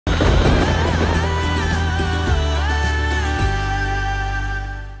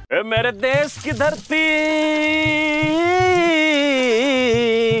मेरे देश की धरती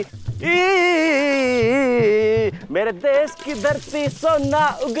मेरे देश की धरती सोना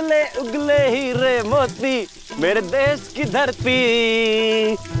उगले उगले हीरे मोती मेरे देश की धरती।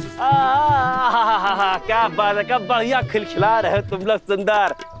 क्या बात है, कब बढ़िया खिलखिला रहे हो तुम लोग,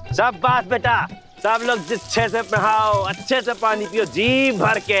 सुंदर। सब बात बेटा, सब लोग अच्छे से नहाओ, अच्छे से पानी पियो, जी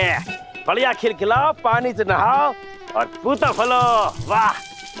भर के बढ़िया खिलखिलाओ, पानी से नहाओ और पूता फलो। वाह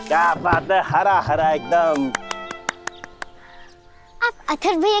क्या बात है, हरा हरा एकदम। आप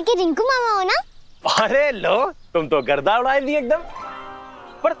अथर्व भैया के रिंकू मामा हो ना? अरे लो, तुम तो गर्दा उड़ाई दी एकदम।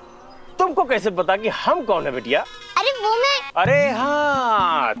 पर तुमको कैसे पता कि हम कौन है बेटिया? अरे वो मैं। अरे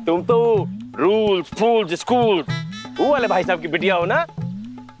हाँ, तुम तो रूल्स फूल्स स्कूल वो वाले भाई साहब की बेटिया हो ना,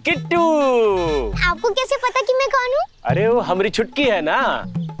 किट्टू। आपको कैसे पता कि मैं कौन हूँ? अरे वो हमारी छुटकी है ना।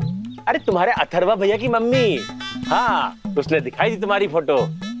 अरे तुम्हारे अथर्वा भैया की मम्मी। हाँ, उसने दिखाई थी तुम्हारी फोटो,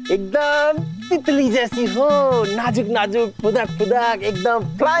 एकदम तितली जैसी हो, नाजुक नाजुक, फुदक फुदक, एकदम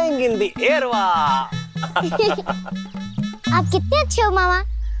फ्लाइंग इन द एयर। आप कितने अच्छे हो मामा।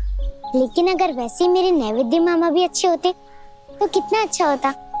 लेकिन अगर वैसे मेरे नैवेद्य मामा भी अच्छे होते तो कितना अच्छा होता।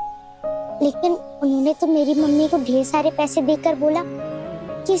 लेकिन उन्होंने तो मेरी मम्मी को ढेर सारे पैसे देकर बोला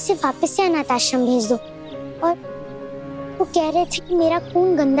कि इसे वापस से अनाथ आश्रम भेज दो, और वो कह रहे थे कि मेरा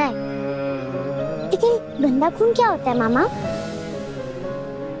खून गंदा है। लेकिन गंदा खून क्या होता है मामा?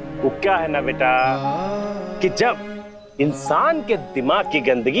 वो क्या है ना बेटा कि जब इंसान के दिमाग की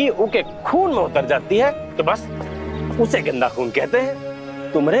गंदगी उसके खून में उतर जाती है तो बस उसे गंदा खून कहते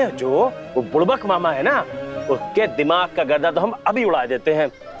हैं। तुम्हारे जो वो बुड़बक मामा है ना, उसके दिमाग का गर्दा तो हम अभी उड़ा देते हैं।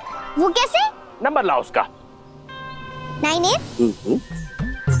 वो कैसे? नंबर लाओ उसका। 98।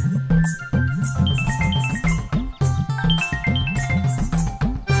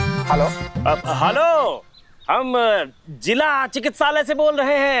 हेलो। हेलो, हम जिला चिकित्सालय से बोल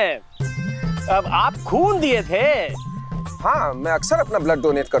रहे हैं। अब आप खून दिए थे। हाँ, मैं अक्सर अपना ब्लड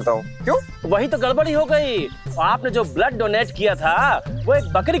डोनेट करता हूँ। क्यों? वही तो गड़बड़ी हो गई। आपने जो ब्लड डोनेट किया था वो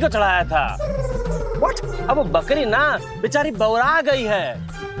एक बकरी को चढ़ाया था। What? अब वो बकरी ना बेचारी बौरा गई है।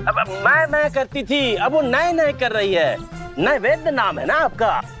 अब मैं करती थी, अब वो नए कर रही है। नैवेद्य नाम है ना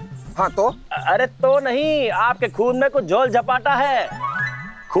आपका? हाँ तो? अरे तो नहीं, आपके खून में कुछ झोल झपाटा है।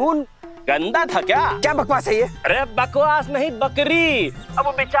 खून गंदा था क्या? क्या बकवास है ये? अरे बकवास नहीं, बकरी। अब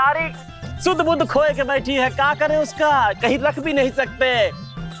वो बेचारी शुद्ध बुद्ध खोए के बैठी है, क्या करें उसका, कहीं रख भी नहीं सकते।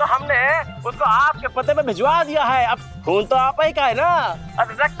 तो हमने उसको आपके पते पे भिजवा दिया है। अब खून तो आप ही का है ना। अब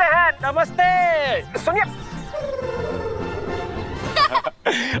रखते हैं, नमस्ते। सुनिए।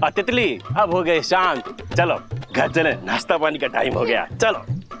 तितली अब हो गए शांत, चलो घर चले, नाश्ता पानी का टाइम हो गया, चलो।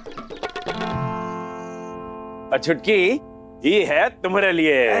 छुटकी ये है तुम्हारे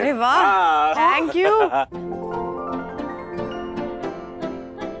लिए। अरे वाह, थैंक यू।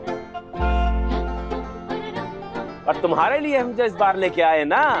 और तुम्हारे लिए हम जो इस बार लेके आए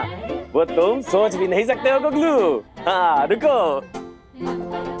ना, वो तुम सोच भी नहीं सकते हो गुगलू। हाँ रुको।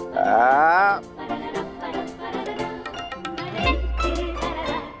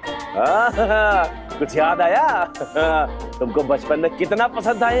 कुछ याद आया? तुमको बचपन में कितना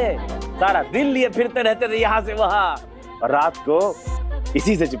पसंद था ये? सारा दिन लिए फिरते रहते थे यहाँ से वहाँ, और रात को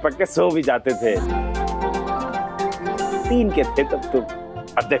इसी से चिपक के सो भी जाते थे। 3 के थे तब तुम,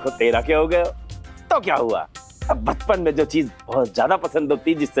 अब देखो 13 के हो गए। तो क्या हुआ? अब बचपन में जो चीज बहुत ज्यादा पसंद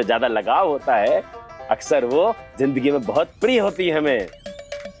होती, जिससे ज्यादा लगाव होता है, अक्सर वो जिंदगी में बहुत प्रिय होती है हमें।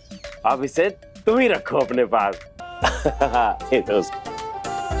 अब इसे तुम ही रखो अपने पास। ये दोस्त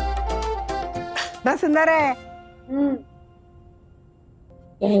बहुत सुंदर है।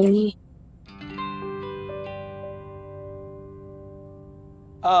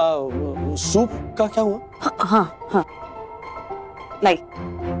 सूप का क्या हुआ? हाँ नहीं।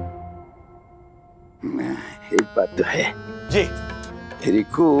 एक बात तो है जी।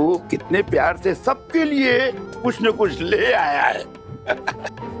 रिंकू कितने प्यार से सबके लिए कुछ न कुछ ले आया है।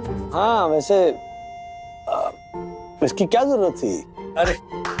 हाँ वैसे इसकी क्या जरूरत थी? अरे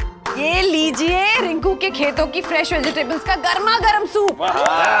ये लीजिए रिंकू के खेतों की फ्रेश वेजिटेबल्स का गर्मा गर्म सूप।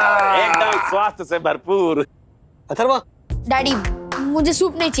 एकदम स्वास्थ्य से भरपूर। अथर्वा। डैडी मुझे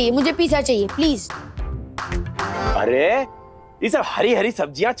सूप नहीं चाहिए, मुझे पिज़्ज़ा चाहिए प्लीज। अरे ये सब हरी हरी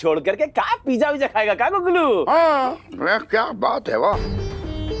सब्जियां छोड़ करके क्या पिज़्ज़ा विज़्ज़ा खाएगा क्या गुगलू? क्या बात है वाह।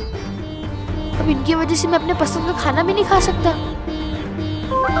 अब इनकी वजह से मैं अपने पसंद का खाना भी नहीं खा सकता।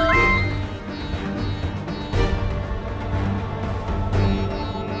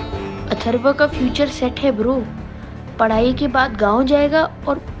 अथर्व का फ्यूचर सेट है ब्रो। पढ़ाई के बाद गांव जाएगा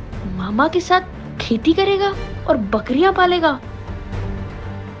और मामा के साथ खेती करेगा और बकरियां पालेगा,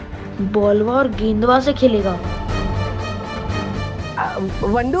 बॉलवा और गेंदवा से खेलेगा।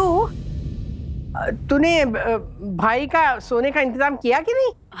 वंडू, तूने भाई का सोने का इंतजाम किया कि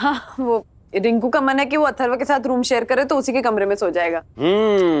नहीं? हाँ, वो रिंकू का मन है कि वो अथर्व के साथ रूम शेयर करे तो उसी के कमरे में सो जाएगा।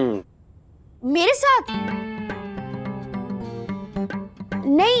 मेरे साथ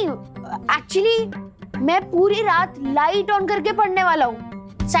नहीं, एक्चुअली मैं पूरी रात लाइट ऑन करके पढ़ने वाला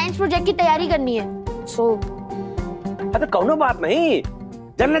हूँ। साइंस प्रोजेक्ट की तैयारी करनी है। अरे कौनो बात नहीं,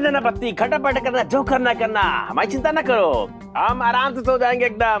 जलने देना बत्ती, खटापट करना, जो करना करना, हमारी चिंता ना करो, हम आराम से सो जाएंगे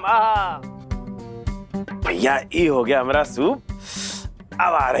एकदम। भैया ये हो गया हमारा सूप,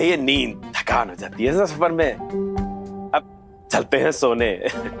 अब आ रही है नींद, थकान हो जाती है सफर में, अब चलते हैं सोने।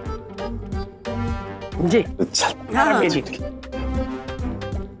 जी चल। हाँ।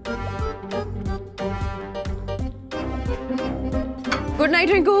 Good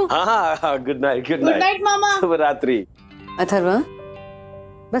night Rinku. हाँ, गुड नाइट। गुड नाइट मामा। शुभ रात्रि। अथर्वा,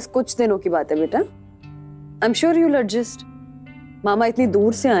 बस कुछ दिनों की बात है बेटा। I am sure you'll adjust. मामा इतनी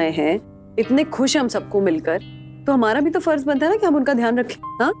दूर से आए हैं, इतने खुश हम सबको मिलकर, तो हमारा भी तो फर्ज बनता है ना कि हम उनका ध्यान रखें।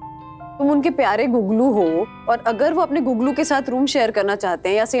 हाँ, तुम उनके प्यारे गुगलू हो, और अगर वो अपने गुगलू के साथ रूम शेयर करना चाहते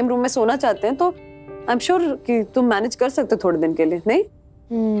हैं या सेम रूम में सोना चाहते हैं, तो आई एम श्योर कि तुम मैनेज कर सकते हो थोड़े दिन के लिए, नहीं?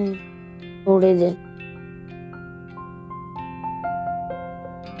 थोड़े दिन।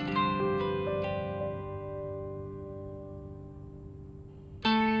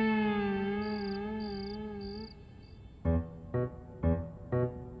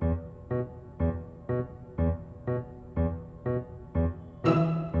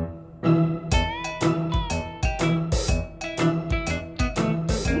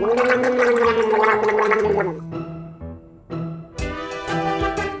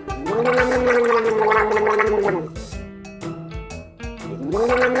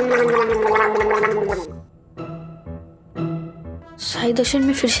 शायद दर्शन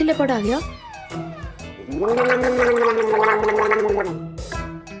में फिर से लेपर्ड आ गया।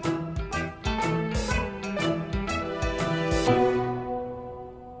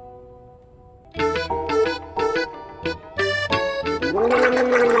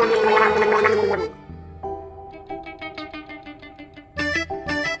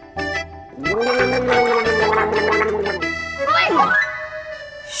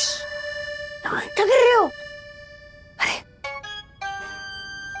 क्या कर रहे हो?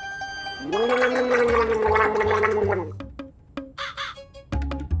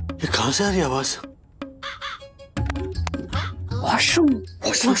 ये कहाँ से आ रही है आवाज? वॉशरूम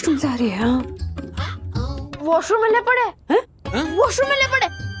से आ रही है। हाँ, वॉशरूम में लेपर्ड है? वॉशरूम में लेपर्ड है?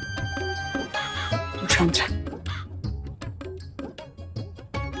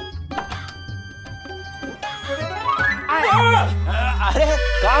 अरे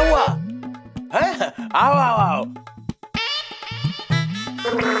क्या हुआ है? आओ आओ आओ।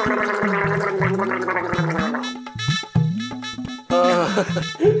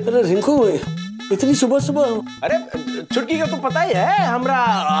 अरे रिंकू, इतनी सुबह सुबह? अरे छुटकी का तो पता ही है हमरा।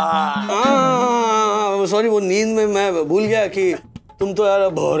 सॉरी, वो नींद में मैं भूल गया कि तुम तो यार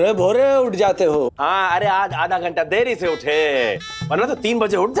भोरे भोरे उठ जाते हो। हाँ, अरे आज आधा घंटा देरी से उठे, वरना तो 3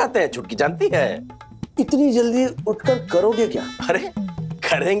 बजे उठ जाते हैं, छुटकी जानती है। इतनी जल्दी उठकर करोगे क्या? अरे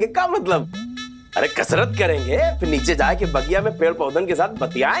करेंगे क्या मतलब? अरे कसरत करेंगे, फिर नीचे जाके बगिया में पेड़ पौधन के साथ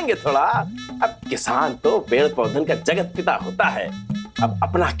बतियाएंगे थोड़ा। अब किसान तो पेड़ पौधन का जगत पिता होता है। अब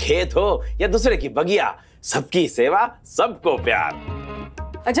अपना खेत हो या दूसरे की बगिया, सबकी सेवा, सबको प्यार।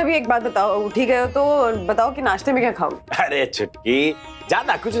 अच्छा भी एक बात बताओ, उठी गए हो तो बताओ कि नाश्ते में क्या खाओगे? अरे छुटकी,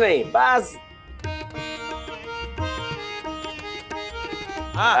 ज्यादा कुछ नहीं, बस।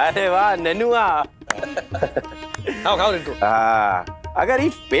 अरे वाह ननुआ। खाओ खाओ रिंकू। अगर ये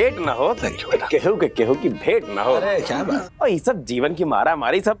पेट ना हो तो केहू की भेंट ना हो। अरे क्या बात। और ये सब जीवन की मारा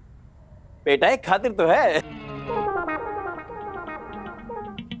मारी सब पेटा एक खातिर तो है।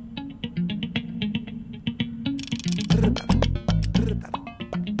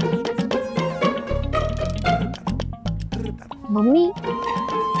 मम्मी,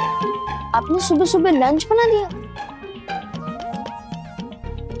 आपने सुबह सुबह लंच बना दिया?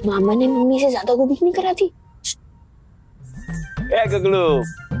 मामा ने मम्मी से ज्यादा को भी नहीं करा थी। ए गगलू,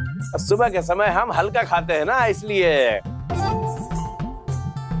 सुबह के समय हम हल्का खाते हैं ना, इसलिए।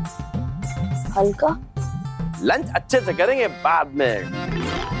 हल्का? लंच अच्छे से करेंगे बाद में।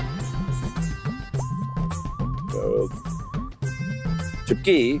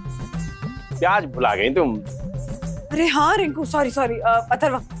 चुटकी, प्याज भुला गई तुम। अरे हाँ रिंकू, सॉरी सॉरी।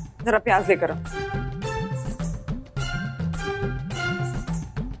 अथर्वा, जरा प्याज लेकर आओ।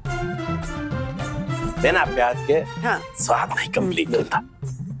 देना प्याज के। हाँ, स्वाद नहीं कंप्लीट होता।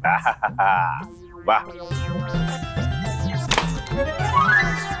 वाह।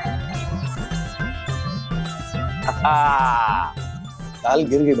 दाल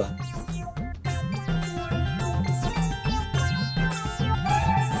गिर गई बाहर।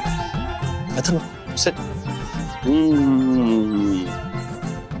 अथर्व सिट।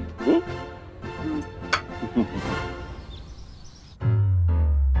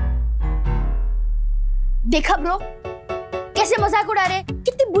 देखा ब्रो कैसे मजाक उड़ा रहे,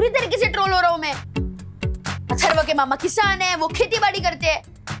 कितनी बुरी तरीके से ट्रोल हो रहा हूं मैं। अथर्व के मामा किसान है, वो खेती बाड़ी करते हैं।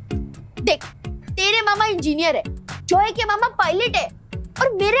 देख तेरे मामा इंजीनियर है, जॉय के मामा पायलट है,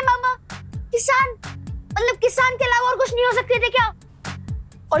 और मेरे मामा किसान। मतलब किसान के अलावा और कुछ नहीं हो सकते थे क्या?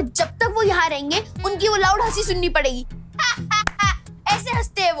 और जब तक वो यहाँ रहेंगे उनकी वो लाउड हंसी सुननी पड़ेगी। ऐसे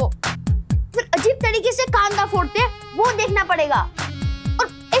हंसते हैं वो, फिर अजीब तरीके से कान का फोड़ते हैं, वो देखना पड़ेगा। और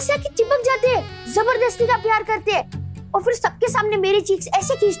ऐसे कि चिपक जाते हैं, जबरदस्ती का प्यार करते हैं, और फिर सबके सामने मेरी चीक्स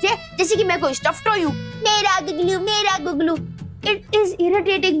ऐसे खींचते हैं जैसे कि मैं कोई स्टफ्ड टॉय हूं। मेरा गुगलू, मेरा गुगलू। It is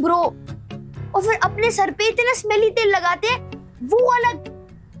irritating bro. और फिर अपने सर पे इतना स्मेली तेल लगाते हैं, वो अलग।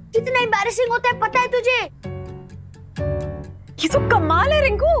 कितना एम्बैरेसिंग होता है पता है तुझे? ये तो कमाल है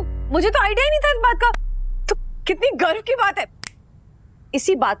रिंकू, मुझे तो आइडिया ही नहीं था इस बात का। तो कितनी गर्व की बात है।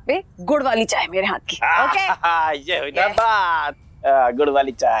 इसी बात पे गुड़ वाली चाय मेरे हाथ की। ओके ये हुई ना बात, गुड़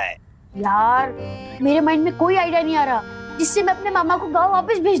वाली चाय। यार मेरे माइंड में कोई आइडिया नहीं आ रहा जिससे मैं अपने मामा को गांव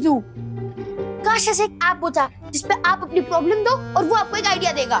वापस भेज दूं। काश ऐसे एक ऐप होता जिसपे आप अपनी प्रॉब्लम दो और वो आपको एक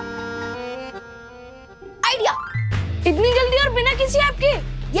आइडिया देगा। आइडिया इतनी जल्दी और बिना किसी ऐप के?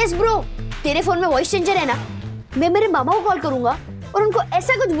 यस ब्रो, तेरे फोन में वॉइस चेंजर है ना? मैं मेरे मामा को कॉल करूंगा और उनको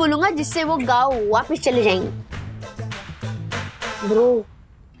ऐसा कुछ बोलूंगा जिससे वो गांव वापस चले जाएंगे। ब्रो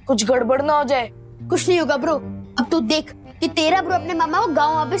कुछ गड़बड़ ना हो जाए। कुछ नहीं होगा ब्रो, अब तू देख कि तेरा ब्रो अपने मामा को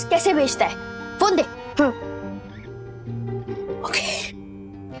गांव वापस कैसे भेजता है। फोन दे। ओके।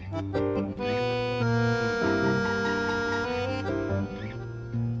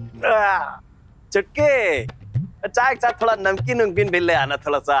 चुटके चाय के साथ थोड़ा नमकीन उमकीन भी ले आना,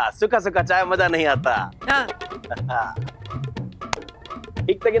 थोड़ा सा। सूखा सूखा चाय मजा नहीं आता।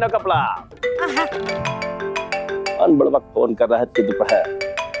 ठीक तक ना कपड़ा। कौन बड़ा वक्त फोन कर रहा है इतनी दोपहर?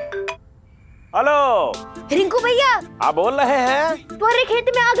 हेलो रिंकू भैया। आप बोल रहे हैं? तुम्हारे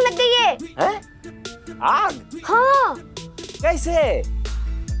खेत में आग लग गई है। हैं? आग? हाँ। कैसे?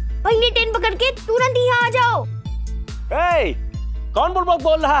 पहले ट्रेन पकड़ के तुरंत यहाँ आ जाओ। ए, कौन बुड़बक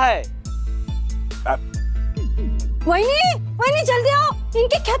बोल रहा है? वहीनी जल्दी आओ,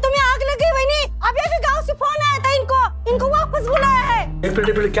 इनके खेतों में आग लग गई। वहीनी अभी अभी गांव से फोन आया था, इनको वापस बुलाया है। एक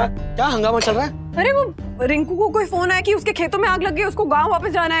मिनट, क्या हंगामा चल रहा है? अरे वो रिंकू को कोई फोन आया कि उसके खेतों में आग लग गई, उसको गांव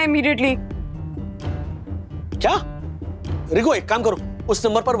वापस जाना है इमीडिएटली। क्या? रिंकू एक काम करो, उस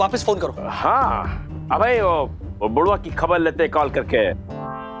नंबर पर वापस फोन करो। हाँ अबे वो बुढ़वा की खबर लेते कॉल करके।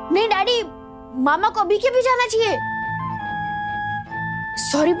 नहीं डैडी, मामा को अभी के भी जाना चाहिए।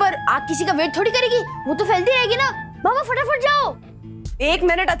 सॉरी पर आग किसी का वेट थोड़ी करेगी, वो तो फैलती रहेगी ना। मामा फटाफट जाओ। एक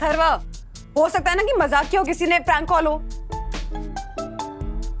मिनट अथर्वा, हो सकता है ना कि मजाक किया हो, किसी ने प्रैंक कॉल हो।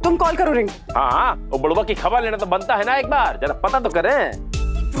 तुम कॉल करो रिंकू। हाँ वो बुढ़वा की खबर लेना तो बनता है ना, एक बार जरा पता तो करें।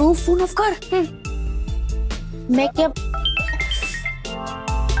 प्रूफ फोन ऑफ कर। मैं क्या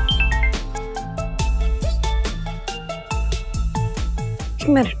एक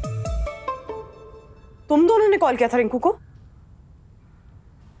मिनट, तुम दोनों ने कॉल किया था रिंकू को?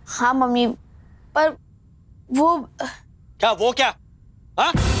 हाँ मम्मी, पर वो क्या?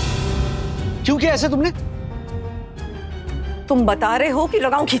 हाँ? क्यों किया ऐसे तुमने? तुम बता रहे हो कि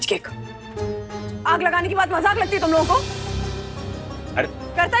लगाऊं खींच के? आग लगाने की बात मजाक लगती है तुम लोगों को? अरे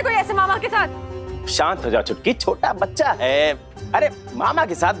करता है कोई ऐसे मामा के साथ? शांत हो जा चुटकी, छोटा बच्चा है। अरे मामा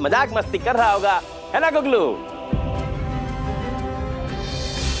के साथ मजाक मस्ती कर रहा होगा, है ना गुगलू?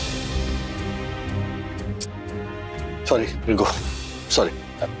 Sorry Rinku, sorry.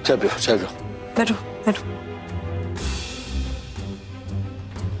 चाय पियो। बैठो।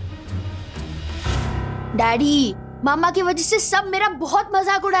 डैडी, मामा की वजह से सब मेरा बहुत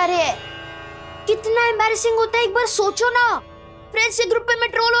मजाक उड़ा रहे हैं। कितना एम्बैरेसिंग होता है, एक बार सोचो ना। फ्रेंड्स के ग्रुप पे मैं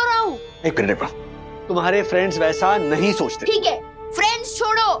ट्रोल हो रहा हूँ। एक मिनट, तुम्हारे फ्रेंड्स वैसा नहीं सोचते। ठीक है, फ्रेंड्स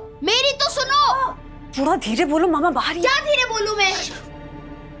छोड़ो, मेरी तो सुनो। थोड़ा धीरे बोलो, मामा बाहर। क्या धीरे बोलूं मैं?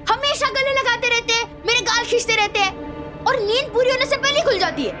 हमेशा गले लगाते रहते हैं, मेरे गाल खींचते रहते हैं, और नींद पूरी होने से पहले खुल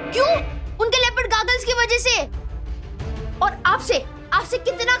जाती है। क्यों? उनके लेपर्ड गॉगल्स की वजह से। और आपसे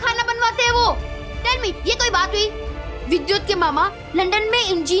कितना खाना बनवाते हैं वो? टेल मी, ये कोई बात हुई? विद्युत के मामा लंदन में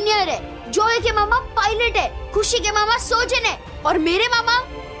इंजीनियर है, जॉय के मामा पायलट है, खुशी के मामा सर्जन है, और मेरे मामा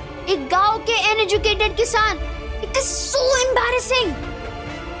एक गांव के अनएजुकेटेड किसान। It is so embarrassing.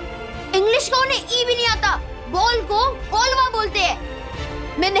 English का उन्हें ई भी नहीं आता, बॉल को बॉलवा बोलते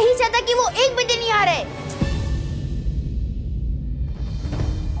हैं। मैं नहीं चाहता कि वो एक भी दिन यहाँ रहे।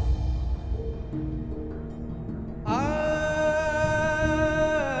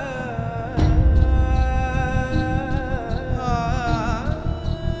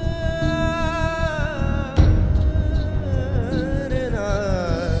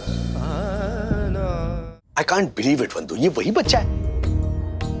 आई कांट बिलीव इट वंदु, ये वही बच्चा है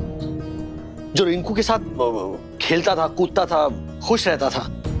जो रिंकू के साथ खेलता था, कूदता था, खुश रहता था।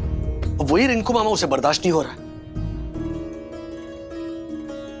 वही रिंकू मामा उसे बर्दाश्त नहीं हो रहा है।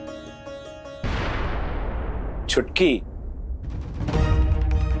 छुटकी,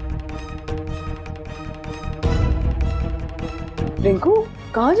 रिंकू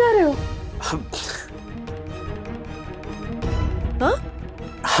कहाँ जा रहे हो? हाँ?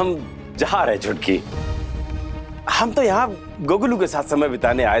 हम जा रहे छुटकी। हम तो यहाँ गोगलू के साथ समय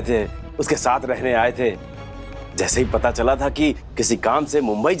बिताने आए थे, उसके साथ रहने आए थे। जैसे ही पता चला था कि किसी काम से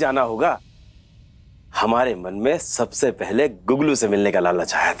मुंबई जाना होगा, हमारे मन में सबसे पहले गुगलू से मिलने का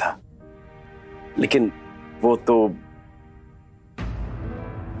लालच आया था। लेकिन वो तो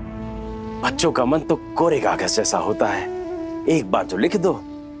बच्चों का मन तो कोरे कागज जैसा होता है, एक बार जो लिख दो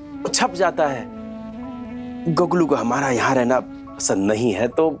वो छप जाता है। गुगलू को हमारा यहाँ रहना पसंद नहीं है,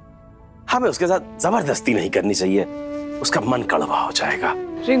 तो हमें उसके साथ जबरदस्ती नहीं करनी चाहिए, उसका मन कड़वा हो जाएगा।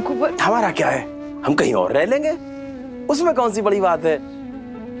 रिंकू पर हमारा क्या है, हम कहीं और रह लेंगे, उसमें कौन सी बड़ी बात है।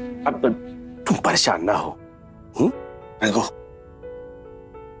 अब तो तुम परेशान ना हो। रिंकू,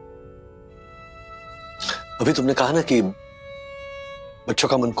 अभी तुमने कहा ना कि बच्चों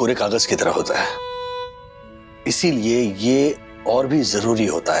का मन कोरे कागज की तरह होता है, इसीलिए ये और भी जरूरी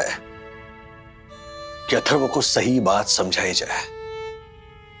होता है कि अथर्व को सही बात समझाई जाए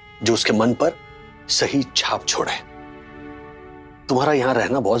जो उसके मन पर सही छाप छोड़े। तुम्हारा यहां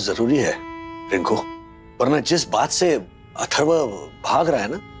रहना बहुत जरूरी है रिंकू, वरना जिस बात से अथर्व भाग रहा है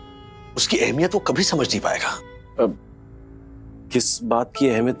ना, उसकी अहमियत वो कभी समझ नहीं पाएगा। किस बात की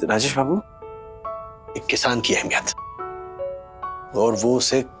अहमियत राजेश बाबू? एक किसान की अहमियत, और वो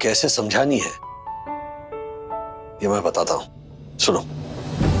उसे कैसे समझानी है ये मैं बताता हूं, सुनो।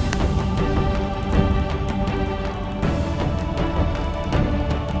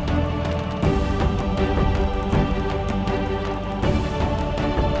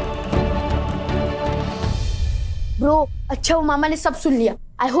 ब्रो, अच्छा वो मामा ने सब सुन लिया।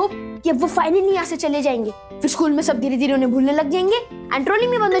 आई होप कि अब वो फाइनली यहाँ से चले जाएंगे, फिर स्कूल में सब धीरे धीरे उन्हें भूलने लग जाएंगे एंड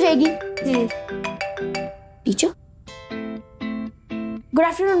ट्रोलिंग भी बंद हो जाएगी। Teacher, good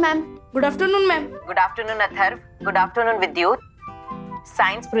afternoon ma'am. Good afternoon ma'am. Good afternoon Atharva. Good afternoon विद्युत।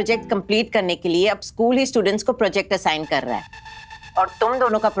 साइंस प्रोजेक्ट कंप्लीट करने के लिए अब स्कूल ही स्टूडेंट्स को प्रोजेक्ट असाइन कर रहा है, और तुम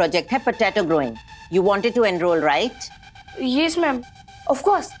दोनों का प्रोजेक्ट है potato growing. You wanted to enrol, right? Yes ma'am, of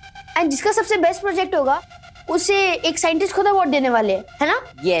course. And जिसका सबसे बेस्ट प्रोजेक्ट होगा उसे एक साइंटिस्ट खुद अवार्ड देने वाले हैं, है ना?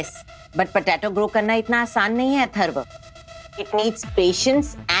 यस, बट पोटैटो ग्रो करना इतना आसान नहीं है Atharva. It needs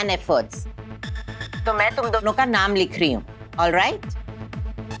patience and efforts. तो मैं तुम दोनों का नाम लिख रही हूँ, all right?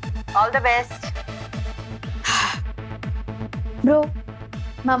 All the best. Bro,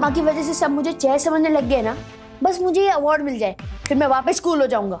 मामा की वजह से सब मुझे चेहरा समझने लग गए ना, बस मुझे ये अवार्ड मिल जाए फिर मैं वापस स्कूल हो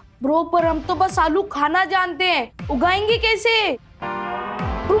जाऊंगा। ब्रो, पर हम तो बस आलू खाना जानते हैं, उगाएंगे कैसे?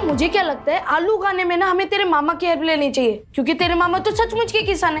 ब्रो, मुझे क्या लगता है आलू उगाने में ना हमें तेरे मामा की हेल्प लेनी चाहिए, क्योंकि तेरे मामा तो सचमुच के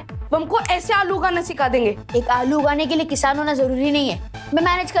किसान है। वो हमको ऐसे आलू उगाना सिखा देंगे। एक आलू उगाने के लिए किसान होना जरूरी नहीं है, मैं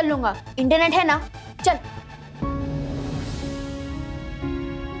मैनेज कर लूंगा। इंटरनेट है ना, चल।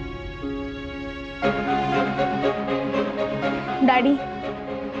 डैडी,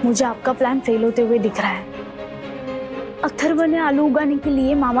 मुझे आपका प्लान फेल होते हुए दिख रहा है। अथर्व ने आलू उगाने के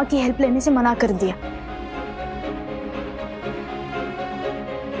लिए मामा की हेल्प लेने से मना कर दिया।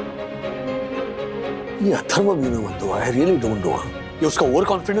 ये अथर्व भी ना बंदो, आई रियली डोंट नो। ये उसका ओवर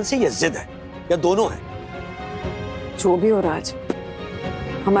कॉन्फिडेंस है या जिद है या दोनों है? जो भी हो राज,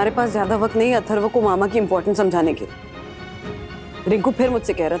 हमारे पास ज्यादा वक्त नहीं अथर्व को मामा की इंपॉर्टेंस समझाने के। रिंकू फिर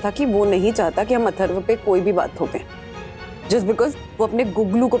मुझसे कह रहा था कि वो नहीं चाहता कि हम अथर्व पे कोई भी बात थोपें, जस्ट बिकॉज वो अपने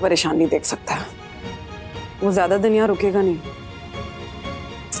गुगलू को परेशान नहीं देख सकता। वो ज्यादा दिन यहाँ रुकेगा नहीं।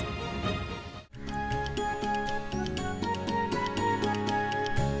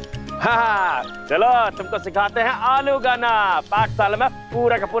 हाँ, चलो तुमको सिखाते हैं आलू उगाना। पाठशाला में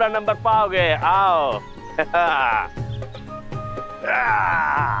पूरा का पूरा नंबर पाओगे, आओ।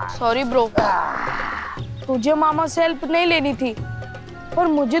 सॉरी ब्रो, तुझे मामा से हेल्प नहीं लेनी थी, पर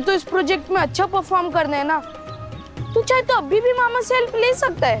मुझे तो इस प्रोजेक्ट में अच्छा परफॉर्म करना है ना। तू चाहे तो अभी भी मामा से हेल्प ले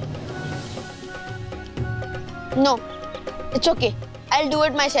सकता है। No, it's okay, I will do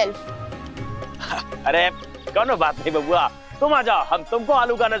it my self. अरे कोनो बात नहीं बबुआ, तुम आ जाओ, हम तुमको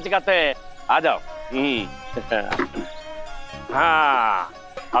आलू उगाना सिखाते हैं। आ जाओ। हाँ,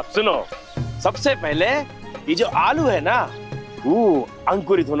 अब सुनो, सबसे पहले ये जो आलू है ना, वो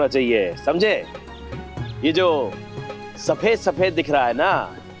अंकुरित होना चाहिए, समझे? ये जो सफेद सफेद दिख रहा है ना,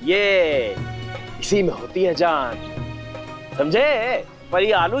 ये इसी में होती है जान, समझे? पर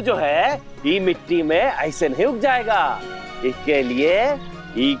ये आलू जो है, ये मिट्टी में ऐसे नहीं उग जाएगा। इसके लिए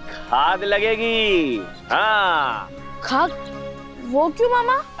की खाद लगेगी। हाँ। खाद? वो क्यों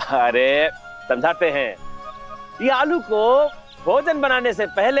मामा? अरे समझाते हैं। ये आलू को भोजन बनाने से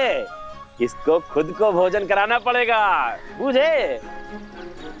पहले इसको खुद को भोजन कराना पड़ेगा, बुझे?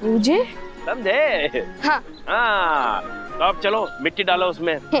 मुझे? समझे? हाँ। हाँ, तो अब चलो मिट्टी डालो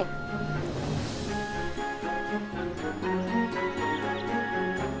उसमें।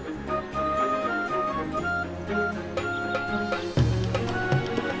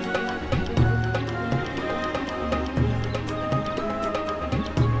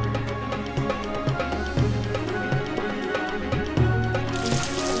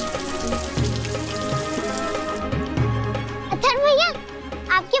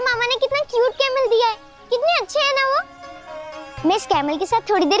 आपके मामा ने कितना क्यूट कैमल दिया है, कितने अच्छे हैं ना वो। मैं इस कैमल के साथ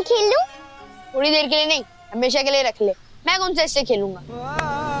थोड़ी देर खेल लूं? थोड़ी देर के लिए नहीं, हमेशा के लिए रख ले। मैं कौन सा इससे खेलूंगा?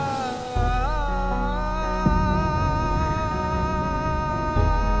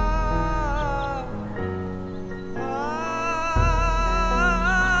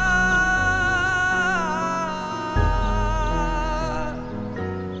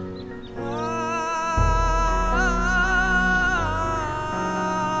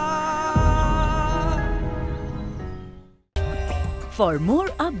 For more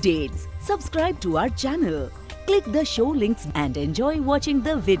updates, subscribe to our channel, click the show links and enjoy watching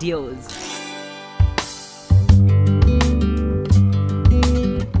the videos.